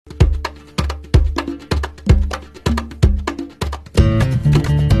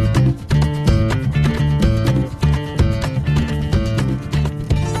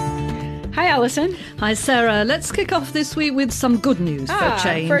Alison. Hi, Sarah. Let's kick off this week with some good news for a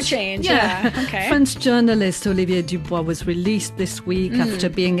change. For a change, yeah. Okay. French journalist Olivier Dubois was released this week after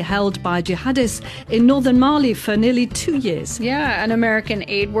being held by jihadists in northern Mali for nearly 2 years. Yeah, an American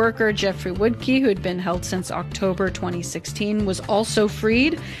aid worker, Jeffrey Woodkey, who had been held since October 2016, was also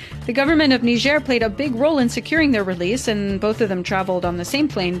freed. The government of Niger played a big role in securing their release, and both of them traveled on the same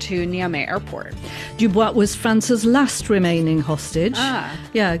plane to Niamey Airport. Dubois was France's last remaining hostage.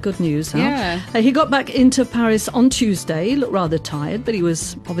 Yeah, good news, huh? Yeah. He got back into Paris on Tuesday. He looked rather tired, but he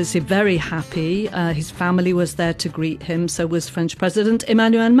was obviously very happy. His family was there to greet him, so was French President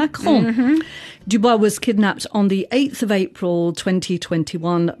Emmanuel Macron. Dubois was kidnapped on the 8th of April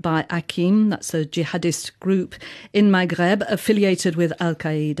 2021 by Hakim, that's a jihadist group in Maghreb affiliated with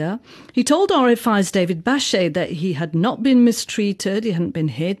Al-Qaeda. He told RFI's David Bachet that he had not been mistreated, he hadn't been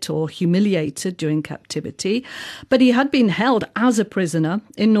hit or humiliated during captivity, but he had been held as a prisoner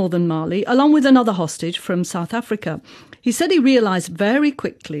in northern Mali, along with another hostage from South Africa. He said he realised very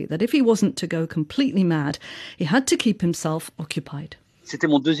quickly that if he wasn't to go completely mad, he had to keep himself occupied. C'était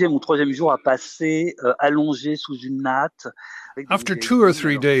mon deuxième ou troisième jour à passer allongé sous une natte. After 2 or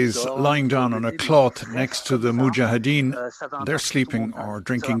 3 days lying down on a cloth next to the Mujahideen, they're sleeping or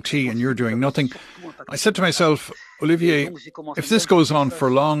drinking tea and you're doing nothing, I said to myself, Olivier, if this goes on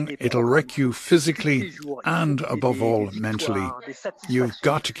for long, it'll wreck you physically and, above all, mentally. You've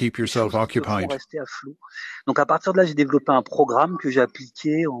got to keep yourself occupied. Donc à partir de là, j'ai développé un programme que j'ai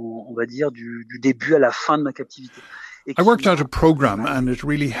appliqué, on va dire, du début à la fin de ma captivité. I worked out a program and it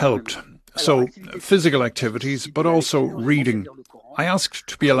really helped. So, physical activities, but also reading. I asked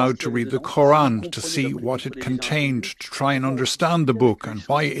to be allowed to read the Quran to see what it contained, to try and understand the book and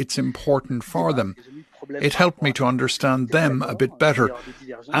why it's important for them. It helped me to understand them a bit better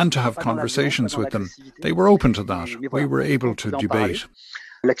and to have conversations with them. They were open to that. We were able to debate.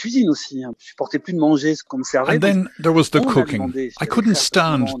 La cuisine aussi. Je supportais plus de manger ce qu'on me servait. And then there was the cooking. I couldn't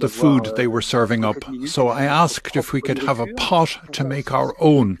stand the food they were serving up, so I asked if we could have a pot to make our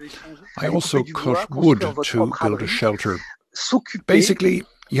own. I also cut wood to build a shelter. Basically,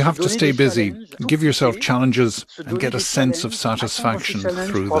 you have to stay busy, give yourself challenges and get a sense of satisfaction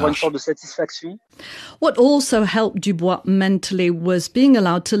through that. What also helped Dubois mentally was being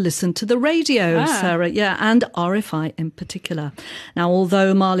allowed to listen to the radio, Sarah, and RFI in particular. Now,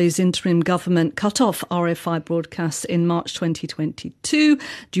 although Mali's interim government cut off RFI broadcasts in March 2022,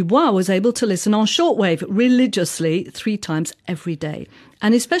 Dubois was able to listen on shortwave religiously 3 times every day.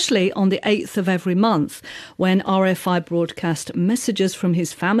 And especially on the 8th of every month, when RFI broadcast messages from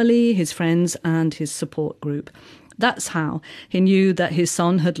his family, his friends and his support group. That's how he knew that his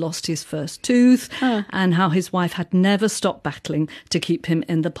son had lost his first tooth and how his wife had never stopped battling to keep him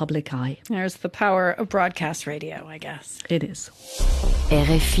in the public eye. There's the power of broadcast radio, I guess. It is.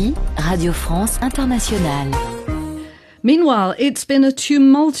 RFI, Radio France Internationale. Meanwhile, it's been a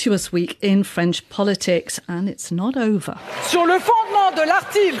tumultuous week in French politics, and it's not over. Sur le fondement de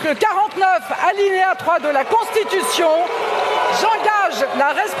l'article 49, alinéa 3 de la Constitution, j'engage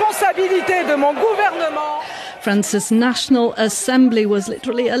la responsabilité de mon gouvernement. France's National Assembly was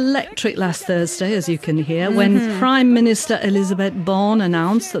literally electric last Thursday, as you can hear, when Prime Minister Elisabeth Borne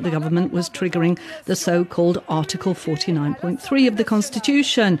announced that the government was triggering the so-called Article 49.3 of the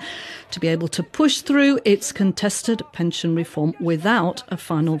Constitution to be able to push through its contested pension reform without a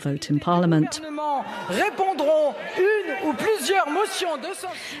final vote in Parliament.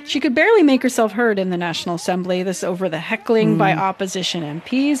 She could barely make herself heard in the National Assembly, this over the heckling by opposition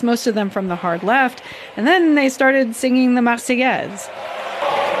MPs, most of them from the hard left, and then they started singing the Marseillaise.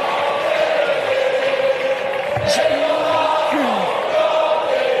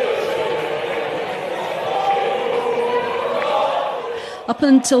 Up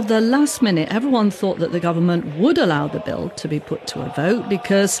until the last minute, everyone thought that the government would allow the bill to be put to a vote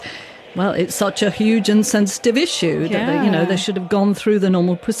because, well, it's such a huge and sensitive issue that they should have gone through the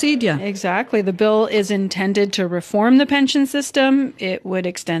normal procedure. Exactly. The bill is intended to reform the pension system. It would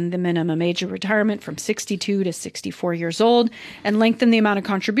extend the minimum age of retirement from 62 to 64 years old and lengthen the amount of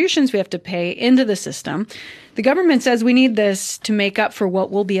contributions we have to pay into the system. The government says we need this to make up for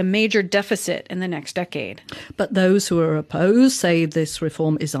what will be a major deficit in the next decade. But those who are opposed say this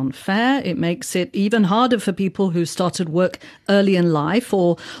reform is unfair. It makes it even harder for people who started work early in life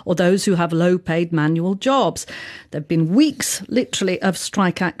or those those who have low-paid manual jobs. There have been weeks, literally, of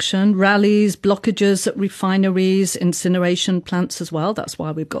strike action, rallies, blockages at refineries, incineration plants as well. That's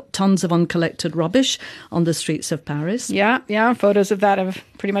why we've got tons of uncollected rubbish on the streets of Paris. Yeah. Photos of that have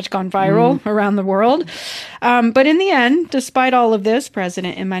pretty much gone viral around the world. But in the end, despite all of this,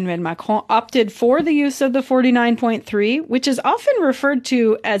 President Emmanuel Macron opted for the use of the 49.3, which is often referred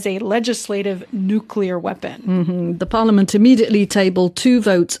to as a legislative nuclear weapon. The Parliament immediately tabled 2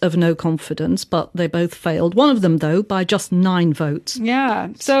 votes of no confidence, but they both failed. One of them, though, by just 9 votes. Yeah,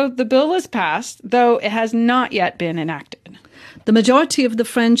 so the bill was passed, though it has not yet been enacted. The majority of the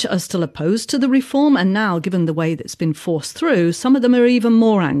French are still opposed to the reform, and now, given the way that's been forced through, some of them are even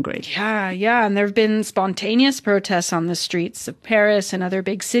more angry. Yeah, and there have been spontaneous protests on the streets of Paris and other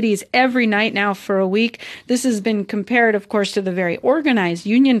big cities every night now for a week. This has been compared, of course, to the very organized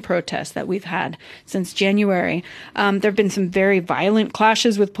union protests that we've had since January. There have been some very violent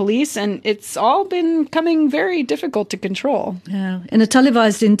clashes with police, and it's all been becoming very difficult to control. Yeah. In a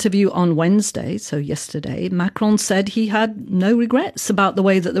televised interview on Wednesday, so yesterday, Macron said he had no regrets about the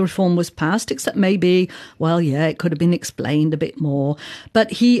way that the reform was passed, except maybe, it could have been explained a bit more.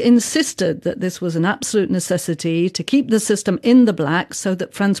 But he insisted that this was an absolute necessity to keep the system in the black so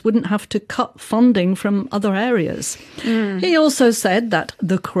that France wouldn't have to cut funding from other areas. He also said that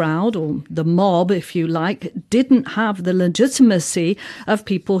the crowd, or the mob, if you like, didn't have the legitimacy of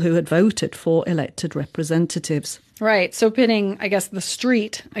people who had voted for elected representatives. Right. So pitting, I guess, the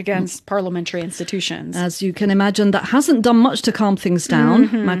street against parliamentary institutions. As you can imagine, that hasn't done much to calm things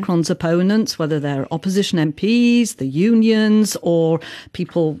down. Macron's opponents, whether they're opposition MPs, the unions, or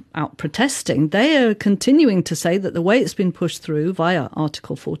people out protesting, they are continuing to say that the way it's been pushed through via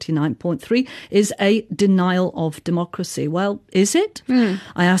Article 49.3 is a denial of democracy. Well, is it?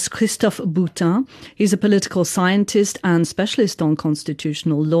 I asked Christophe Boutin. He's a political scientist and specialist on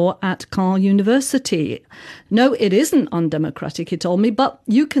constitutional law at Caen University. No, it isn't undemocratic, he told me, but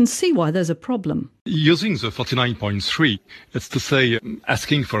you can see why there's a problem. Using the 49.3, it's to say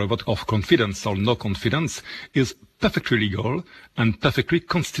asking for a vote of confidence or no confidence is perfectly legal and perfectly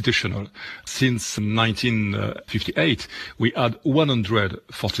constitutional. Since 1958, we had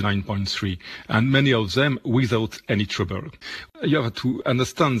 149.3, and many of them without any trouble. You have to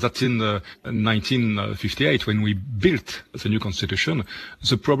understand that in 1958, when we built the new constitution,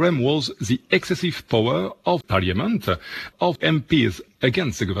 the problem was the excessive power of parliament, of MPs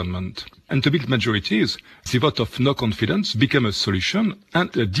against the government. And to build majorities, the vote of no confidence became a solution,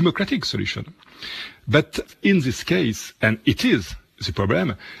 and a democratic solution. But in this case, and it is the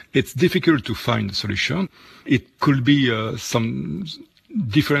problem, it's difficult to find a solution. It could be some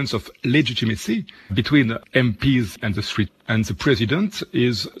difference of legitimacy between MPs and the street, and the president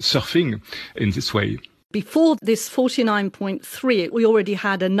is surfing in this way. Before this 49.3, we already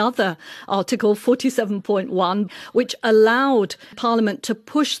had another article, 47.1, which allowed Parliament to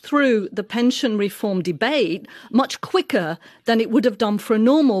push through the pension reform debate much quicker than it would have done for a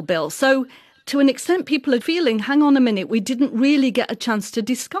normal bill. So to an extent, people are feeling, hang on a minute, we didn't really get a chance to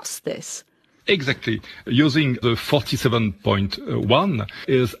discuss this. Exactly. Using the 47.1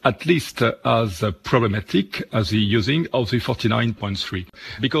 is at least as problematic as the using of the 49.3.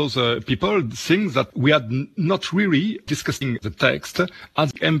 Because people think that we are not really discussing the text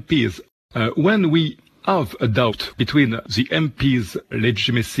as MPs. When we have a doubt between the MPs'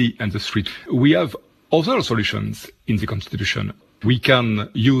 legitimacy and the street, we have other solutions in the Constitution. We can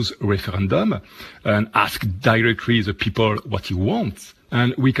use referendum and ask directly the people what he wants.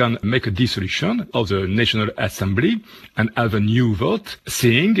 And we can make a dissolution of the National Assembly and have a new vote,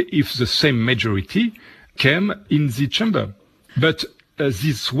 seeing if the same majority came in the chamber. But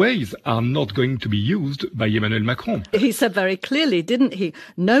these ways are not going to be used by Emmanuel Macron. He said very clearly, didn't he?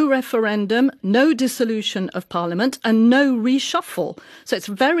 No referendum, no dissolution of Parliament, and no reshuffle. So it's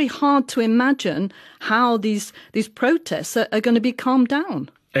very hard to imagine how these protests are going to be calmed down.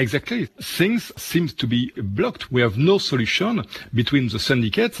 Exactly. Things seem to be blocked. We have no solution between the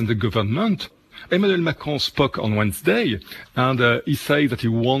syndicates and the government. Emmanuel Macron spoke on Wednesday, and he said that he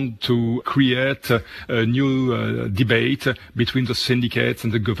wants to create a new debate between the syndicates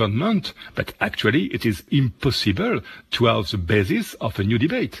and the government. But actually, it is impossible to have the basis of a new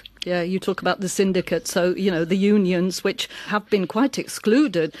debate. Yeah, you talk about the syndicates, so, the unions, which have been quite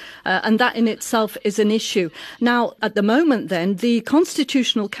excluded, and that in itself is an issue. Now, at the moment, then, the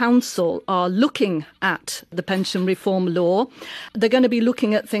Constitutional Council are looking at the pension reform law. They're going to be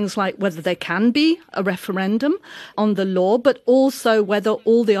looking at things like whether there can be a referendum on the law, but also whether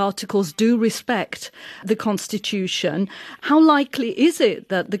all the articles do respect the Constitution. How likely is it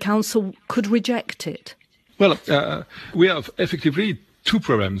that the Council could reject it? Well, we have effectively two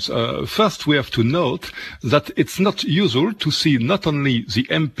problems. First, we have to note that it's not usual to see not only the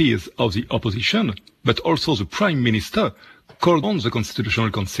MPs of the opposition, but also the Prime Minister called on the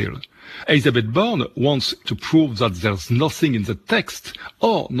Constitutional Council. Elizabeth Borne wants to prove that there's nothing in the text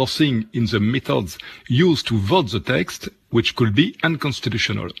or nothing in the methods used to vote the text which could be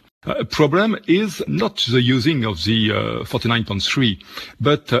unconstitutional. A problem is not the using of the 49.3,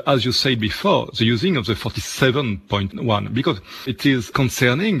 but as you said before, the using of the 47.1, because it is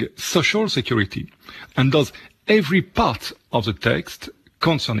concerning social security. And does every part of the text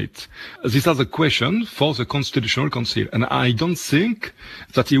concern it? This is a question for the Constitutional Council, and I don't think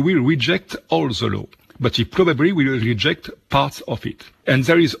that he will reject all the law, but he probably will reject parts of it. And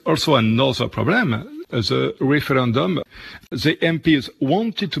there is also another problem. The referendum, the MPs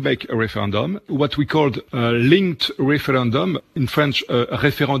wanted to make a referendum, what we called a linked referendum, in French, a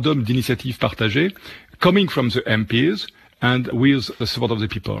référendum d'initiative partagée, coming from the MPs and with the support of the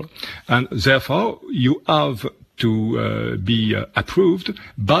people. And therefore, you have to be approved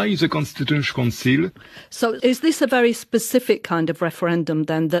by the Constitutional Council. So is this a very specific kind of referendum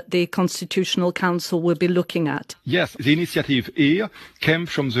then that the Constitutional Council will be looking at? Yes, the initiative here came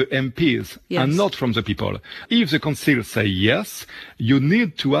from the MPs and not from the people. If the Council say yes, you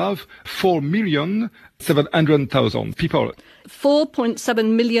need to have 4,700,000 people.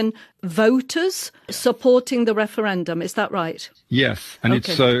 4.7 million voters supporting the referendum, is that right? Yes, and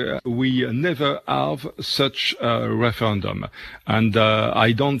it's we never have such a referendum, and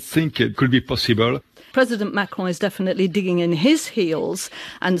I don't think it could be possible. President Macron is definitely digging in his heels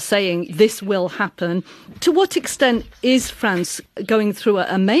and saying this will happen. To what extent is France going through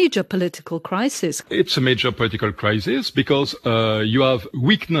a major political crisis? It's a major political crisis because you have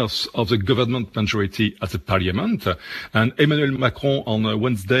weakness of the government majority at the parliament. And Emmanuel Macron on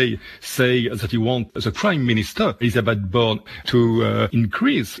Wednesday say that he wants the Prime Minister, Elizabeth Borne, to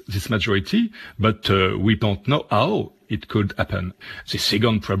increase this majority, but we don't know how it could happen. The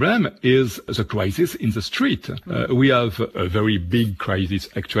second problem is the crisis in the street. We have a very big crisis,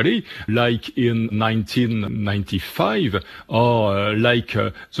 actually, like in 1995, or like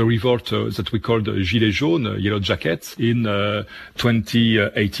the revolt that we called Gilets jaunes, Yellow Jackets, in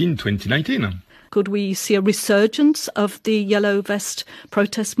 2018, 2019. Could we see a resurgence of the Yellow Vest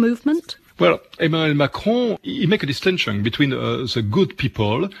protest movement? Well, Emmanuel Macron, he make a distinction between the good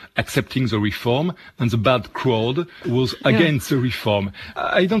people accepting the reform and the bad crowd who was against the reform.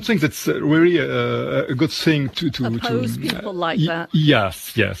 I don't think that's really a good thing to oppose people like that.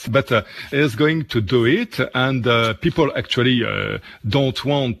 Yes. But he's going to do it, and people actually don't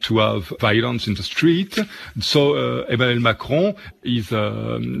want to have violence in the street. So Emmanuel Macron is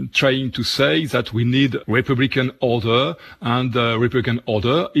trying to say that we need Republican order, and Republican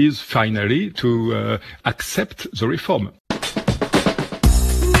order is finally to accept the reform.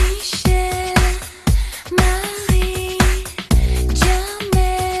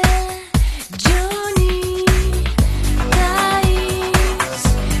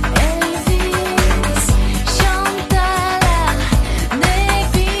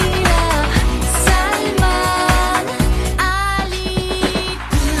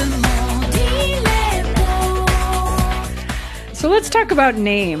 Let's talk about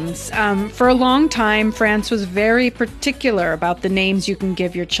names. For a long time, France was very particular about the names you can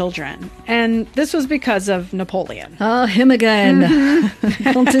give your children. And this was because of Napoleon. Oh, him again.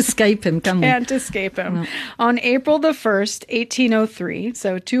 Can't escape him, can we? Can't escape him. No. On April the 1st, 1803,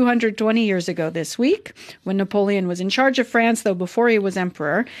 so 220 years ago this week, when Napoleon was in charge of France, though before he was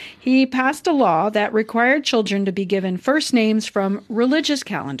emperor, he passed a law that required children to be given first names from religious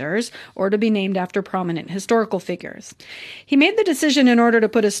calendars or to be named after prominent historical figures. He made the decision in order to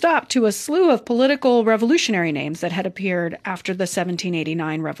put a stop to a slew of political revolutionary names that had appeared after the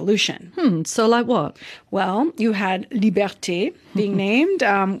 1789 revolution. So like what? Well, you had Liberté being named,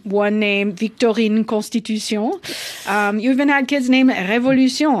 one named Victorine Constitution. You even had kids named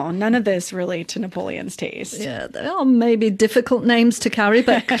Révolution. None of this really to Napoleon's taste. Yeah, they are maybe difficult names to carry,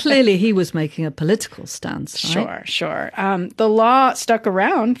 but clearly he was making a political stance, right? Sure. The law stuck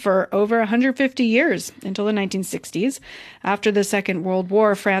around for over 150 years until the 1960s. After the Second World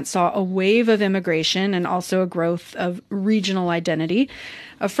War, France saw a wave of immigration and also a growth of regional identity.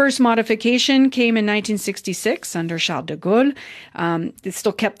 A first modification came in 1966 under Charles de Gaulle. It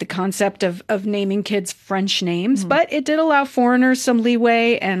still kept the concept of naming kids French names, but it did allow foreigners some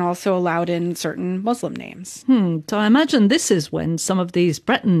leeway and also allowed in certain Muslim names. So I imagine this is when some of these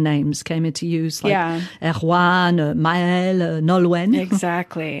Breton names came into use, like Erwan, Maël, Nolwenn.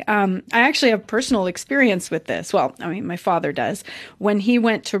 Exactly. I actually have personal experience with this. Well, I mean, my father does. When he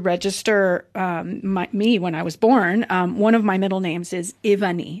went to register me when I was born, one of my middle names is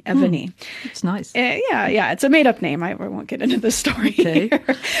Evany. It's nice. Yeah. It's a made-up name. I won't get into the story here.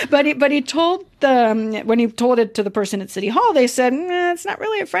 But he told when he told it to the person at City Hall, they said, it's not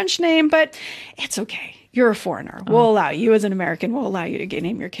really a French name, but it's okay. You're a foreigner. We'll allow you, as an American, we'll allow you to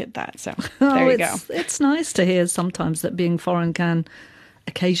name your kid that. So there you go. It's nice to hear sometimes that being foreign can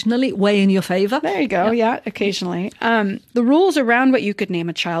occasionally weigh in your favor. There you go. Yeah, occasionally. The rules around what you could name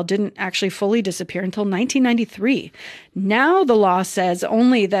a child didn't actually fully disappear until 1993. Now the law says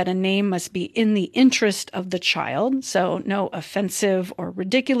only that a name must be in the interest of the child. So no offensive or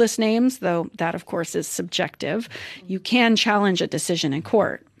ridiculous names, though that, of course, is subjective. You can challenge a decision in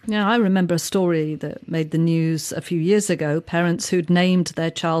court. Yeah, I remember a story that made the news a few years ago. Parents who'd named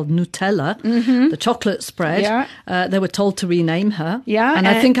their child Nutella, the chocolate spread, they were told to rename her. Yeah, and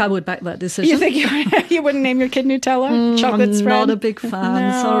I think I would back that decision. You think you wouldn't name your kid Nutella? Chocolate I'm spread? not a big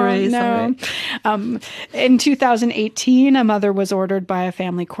fan. Sorry. In 2018, a mother was ordered by a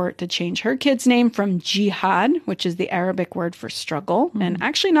family court to change her kid's name from Jihad, which is the Arabic word for struggle, and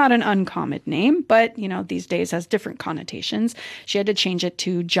actually not an uncommon name, but these days has different connotations. She had to change it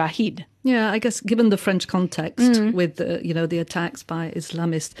to Jahid. Yeah, I guess given the French context with the attacks by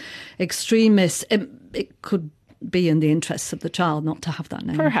Islamist extremists, it could be in the interests of the child not to have that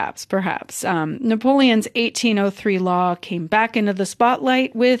name. Perhaps. Napoleon's 1803 law came back into the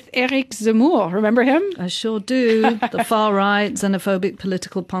spotlight with Éric Zemmour. Remember him? I sure do. The far-right, xenophobic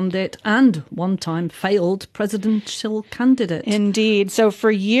political pundit and one-time failed presidential candidate. Indeed. So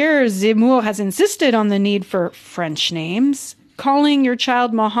for years, Zemmour has insisted on the need for French names. Calling your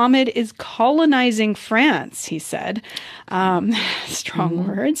child Mohammed is colonizing France, he said. Strong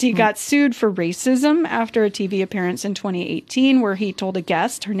words. He got sued for racism after a TV appearance in 2018 where he told a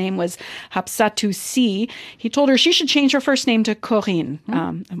guest, her name was Hapsatou C. He told her she should change her first name to Corinne,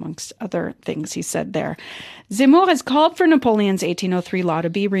 amongst other things he said there. Zemmour has called for Napoleon's 1803 law to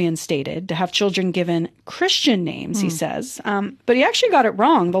be reinstated, to have children given Christian names, he says. But he actually got it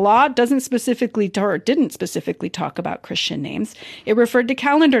wrong. The law didn't specifically talk about Christian names. It referred to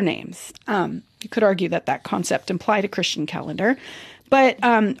calendar names. You could argue that concept implied a Christian calendar. But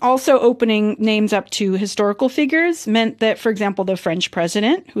also opening names up to historical figures meant that, for example, the French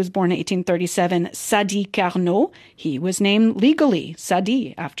president, who was born in 1837, Sadi Carnot, he was named legally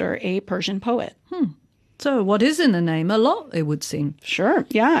Sadi after a Persian poet. So what is in a name? A lot, it would seem. Sure,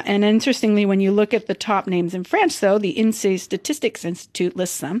 yeah. And interestingly, when you look at the top names in France, though, the INSEE Statistics Institute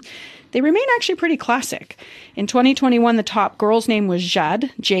lists them, they remain actually pretty classic. In 2021, the top girl's name was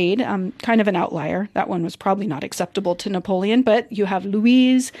Jade, kind of an outlier. That one was probably not acceptable to Napoleon, but you have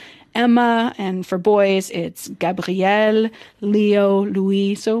Louise, Emma, and for boys, it's Gabrielle, Leo,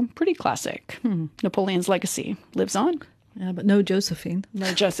 Louis, so pretty classic. Napoleon's legacy lives on. Yeah, but no Josephine.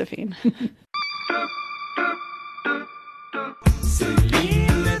 No Josephine. C'est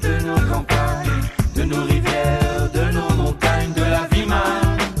l'hymne de nos campagnes, de nos rivières, de nos montagnes, de la vie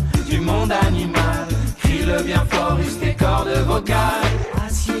mâle, du monde animal. Crie-le bien fort, use tes cordes vocales.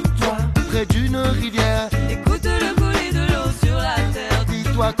 Assieds-toi près d'une rivière, écoute le couler de l'eau sur la terre.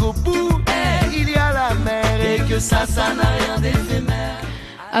 dis-toi qu'au bout, il y a la mer et que ça n'a rien d'éphémère.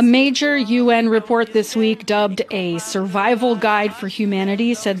 A major UN report this week dubbed a survival guide for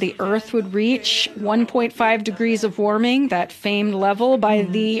humanity said the Earth would reach 1.5 degrees of warming, that famed level, by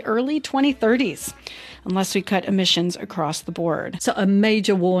the early 2030s, unless we cut emissions across the board. So a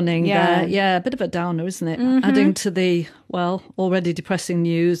major warning there. Yeah, a bit of a downer, isn't it? Adding to the, already depressing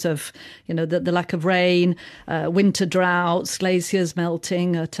news of, the lack of rain, winter droughts, glaciers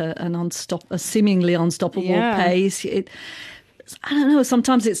melting at a seemingly unstoppable pace. I don't know,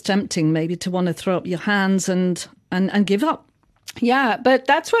 sometimes it's tempting maybe to want to throw up your hands and give up. Yeah, but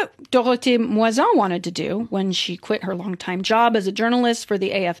that's what Dorothée Moisan wanted to do when she quit her longtime job as a journalist for the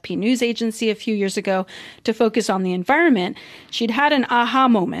AFP news agency a few years ago to focus on the environment. She'd had an aha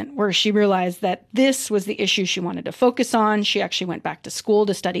moment where she realized that this was the issue she wanted to focus on. She actually went back to school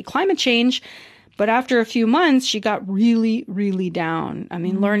to study climate change. But after a few months, she got really, really down. I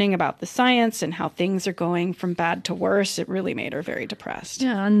mean, learning about the science and how things are going from bad to worse, it really made her very depressed.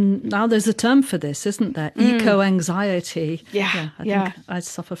 Yeah, and now there's a term for this, isn't there? Eco-anxiety. Yeah, I think I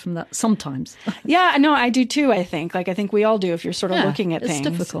suffer from that sometimes. Yeah, no, I do too, I think. I think we all do if you're sort of looking at things. It's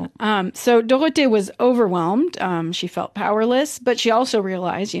difficult. So Dorothée was overwhelmed. She felt powerless, but she also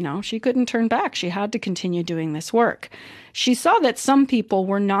realized, she couldn't turn back. She had to continue doing this work. She saw that some people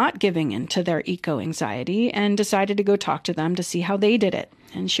were not giving in to their eco-anxiety and decided to go talk to them to see how they did it.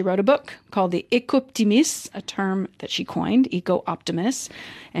 And she wrote a book called the Ecoptimistes, a term that she coined, eco-optimists,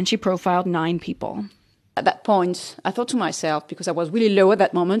 and she profiled 9 people. At that point, I thought to myself, because I was really low at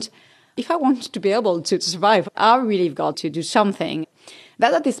that moment, if I wanted to be able to survive, I really got to do something.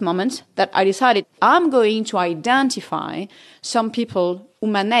 That's at this moment that I decided I'm going to identify some people who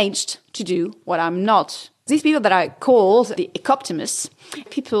managed to do what I'm not. These people that I call the Ecoptimists,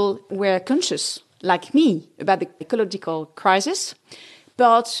 people who were conscious, like me, about the ecological crisis,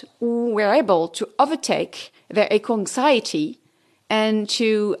 but who were able to overtake their eco-anxiety and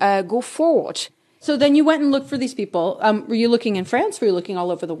to go forward. So then you went and looked for these people. Were you looking in France? Were you looking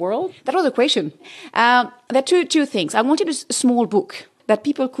all over the world? That was the question. There are two things. I wanted a small book that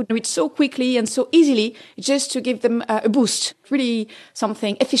people could read so quickly and so easily, just to give them a boost, really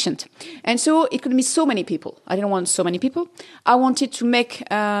something efficient. And so it could be so many people. I didn't want so many people. I wanted to make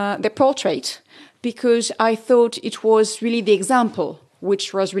their portrait because I thought it was really the example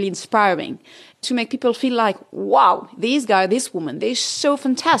which was really inspiring, to make people feel like, wow, this guy, this woman, they're so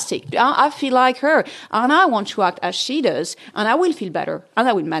fantastic. I feel like her, and I want to act as she does, and I will feel better, and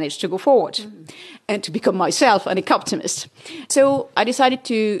I will manage to go forward and to become myself an ecoptimist. So I decided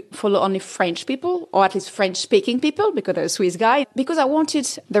to follow only French people, or at least French-speaking people, because they're a Swiss guy, because I wanted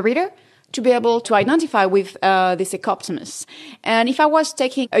the reader to be able to identify with this ecoptimist. And if I was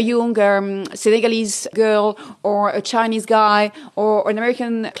taking a young Senegalese girl or a Chinese guy or an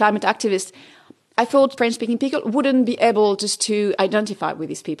American climate activist, I thought French-speaking people wouldn't be able just to identify with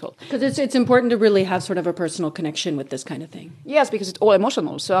these people. Because it's important to really have sort of a personal connection with this kind of thing. Yes, because it's all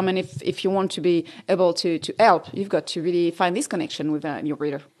emotional. So, I mean, if you want to be able to help, you've got to really find this connection with your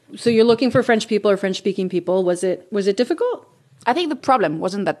reader. So you're looking for French people or French-speaking people. Was it difficult? I think the problem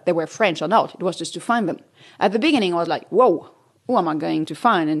wasn't that they were French or not. It was just to find them. At the beginning, I was like, whoa, who am I going to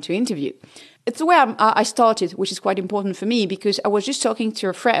find and to interview? It's the way I started, which is quite important for me, because I was just talking to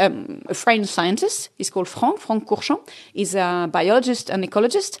a French scientist. He's called Franck Courchon. He's a biologist and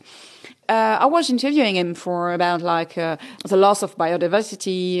ecologist. I was interviewing him for about the loss of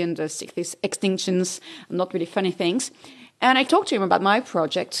biodiversity and these extinctions, not really funny things. And I talked to him about my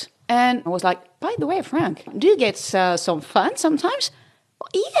project. And I was like, by the way, Frank, do you get some fun sometimes?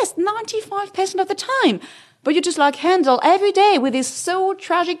 Yes, 95% of the time. But you just handle every day with this so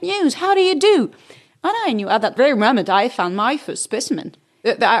tragic news. How do you do? And I knew at that very moment I found my first specimen.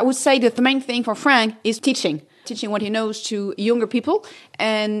 I would say that the main thing for Frank is teaching what he knows to younger people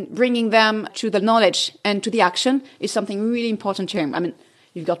and bringing them to the knowledge and to the action is something really important to him. I mean,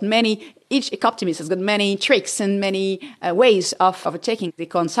 each ecoptimist has got many tricks and many ways of overtaking the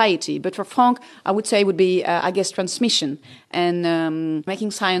eco-anxiety. But for Franck, I would say it would be, transmission and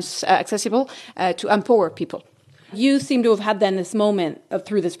making science accessible to empower people. You seem to have had then this moment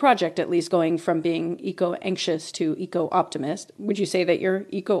through this project, at least, going from being eco-anxious to eco-optimist. Would you say that you're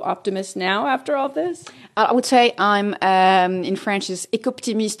eco-optimist now after all this? I would say I'm, in French, is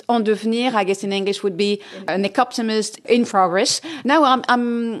ecoptimiste en devenir. I guess in English would be an ecoptimist in progress. Now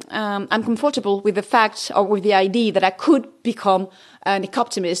I'm comfortable with the fact or with the idea that I could become an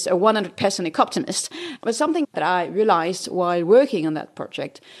ecoptimist, a 100% ecoptimist. But something that I realized while working on that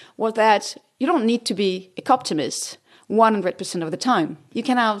project was that you don't need to be ecoptimist 100% of the time. You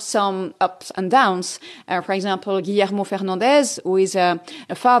can have some ups and downs. For example, Guillermo Fernandez, who is a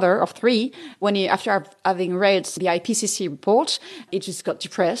father of 3, after having read the IPCC report, he just got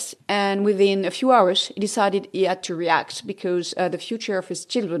depressed. And within a few hours, he decided he had to react because the future of his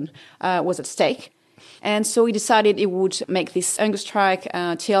children was at stake. And so he decided he would make this hunger strike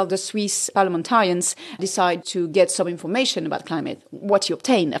till the Swiss parliamentarians decide to get some information about climate, what he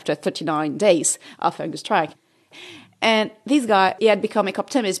obtained after 39 days of hunger strike. And this guy, he had become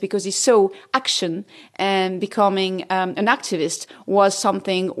ecoptimist because he saw action, and becoming an activist was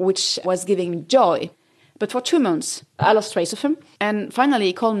something which was giving him joy. But for 2 months, I lost trace of him. And finally,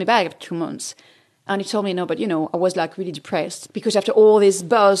 he called me back after 2 months. And he told me, no, but I was really depressed because after all this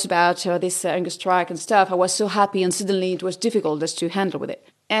buzz about this hunger strike and stuff, I was so happy, and suddenly it was difficult just to handle with it.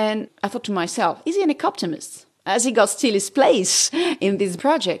 And I thought to myself, is he an ecoptimist? Has he got still his place in this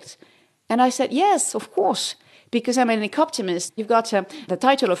project? And I said, yes, of course, Because I'm an ecoptimist. You've got the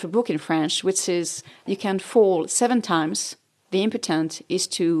title of a book in French, which is "You can fall 7 times. The important is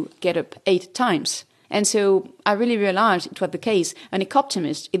to get up 8 times." And so I really realized it was the case. An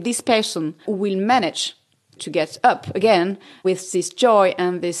ecoptimist is this person who will manage to get up again with this joy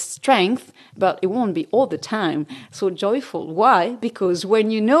and this strength, but it won't be all the time so joyful. Why? Because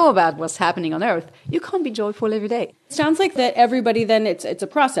when you know about what's happening on Earth, you can't be joyful every day. It sounds like that everybody then, it's a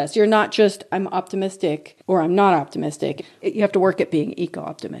process. You're not just, I'm optimistic or I'm not optimistic. You have to work at being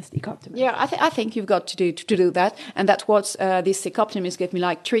eco-optimist. Yeah, I think you've got to do that. And that's what this ecoptimist gave me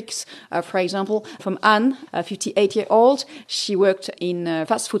like tricks. For example, from Anne, a 58-year-old, she worked in a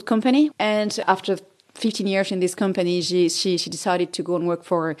fast food company. And after 15 years in this company, she decided to go and work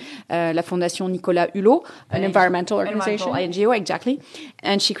for La Fondation Nicolas Hulot, an environmental organization. NGO, exactly.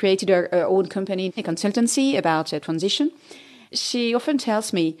 And she created her own company, a consultancy about transition. She often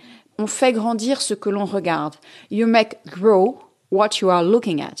tells me, on fait grandir ce que l'on regarde. You make grow what you are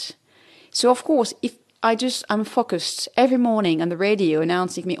looking at. So, of course, if I'm focused every morning on the radio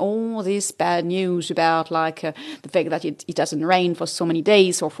announcing me all this bad news about the fact that it doesn't rain for so many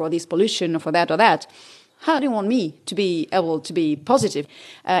days or for this pollution or for that or that. How do you want me to be able to be positive?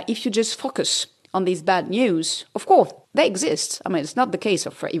 If you just focus on these bad news, of course, they exist. I mean, it's not the case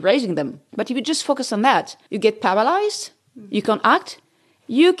of erasing them. But if you just focus on that, you get paralyzed, you can't act,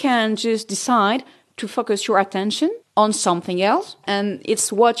 you can just decide to focus your attention on something else, and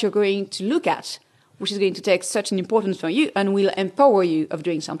it's what you're going to look at, which is going to take such an importance for you and will empower you of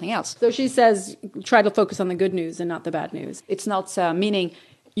doing something else. So she says, try to focus on the good news and not the bad news. It's not meaning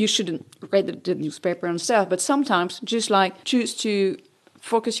you shouldn't read the newspaper and stuff, but sometimes just choose to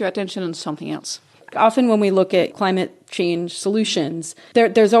focus your attention on something else. Often when we look at climate change solutions,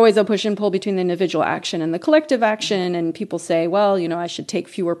 there's always a push and pull between the individual action and the collective action. And people say, well, I should take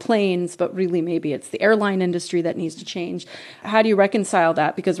fewer planes, but really maybe it's the airline industry that needs to change. How do you reconcile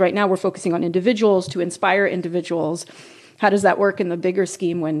that? Because right now we're focusing on individuals to inspire individuals. How does that work in the bigger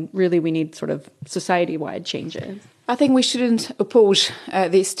scheme when really we need sort of society-wide changes? I think we shouldn't oppose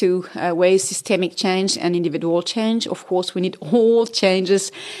these two ways, systemic change and individual change. Of course, we need all changes.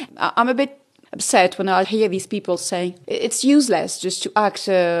 I'm a bit upset when I hear these people saying it's useless just to act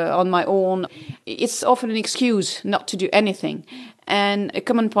on my own. It's often an excuse not to do anything. And a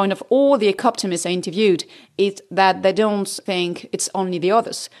common point of all the ecoptimists I interviewed is that they don't think it's only the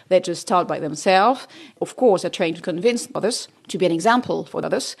others. They just start by themselves. Of course, they're trying to convince others, to be an example for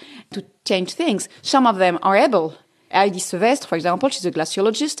others, to change things. Some of them are able. Heidi Sylvestre, for example, she's a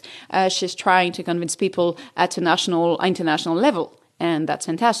glaciologist. She's trying to convince people at a national, international level. And that's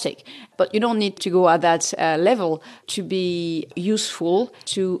fantastic. But you don't need to go at that level to be useful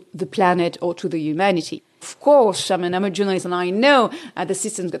to the planet or to the humanity. Of course, I'm a journalist and I know the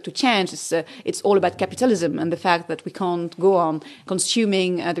system's got to change. It's all about capitalism and the fact that we can't go on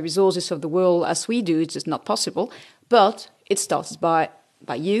consuming the resources of the world as we do. It's just not possible. But it starts by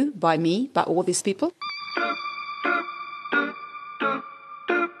you, by me, by all these people.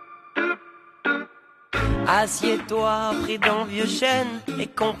 Assieds-toi près d'un vieux chêne et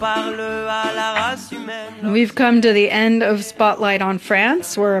compare-le à la race humaine. We've come to the end of Spotlight on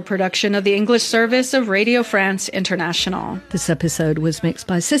France. We're a production of the English service of Radio France International. This episode was mixed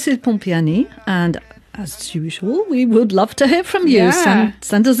by Cecile Pompeani, and as usual, we would love to hear from you. Yeah.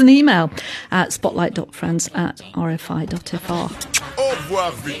 Send us an email at spotlight.france@rfi.fr. Au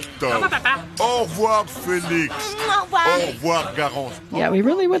revoir, Victor. Au revoir, Félix. Au revoir, Garance. Yeah, we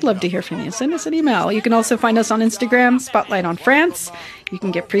really would love to hear from you. Send us an email. You can also find us on Instagram, Spotlight on France. You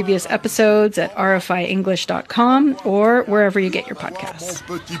can get previous episodes at rfienglish.com or wherever you get your podcasts.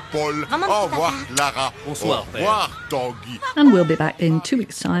 Mon petit Paul. Au revoir, Lara. Bonsoir, Au revoir, Tanguy. And we'll be back in 2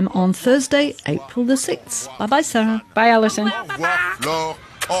 weeks' time on Thursday, April the 6th. Bye-bye, Sarah. Bye, Alison. Au revoir, Flore.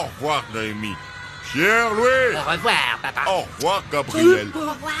 Au revoir, Noémie. Pierre-Louis. Au revoir, papa. Au revoir, Gabriel.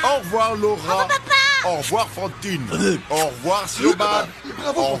 Au revoir, Laura. Au revoir, Fantine. Au revoir, Siobhan.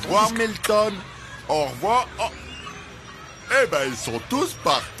 Au revoir, Milton. Au revoir. Eh ben, ils sont tous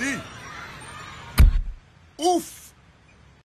partis. Ouf.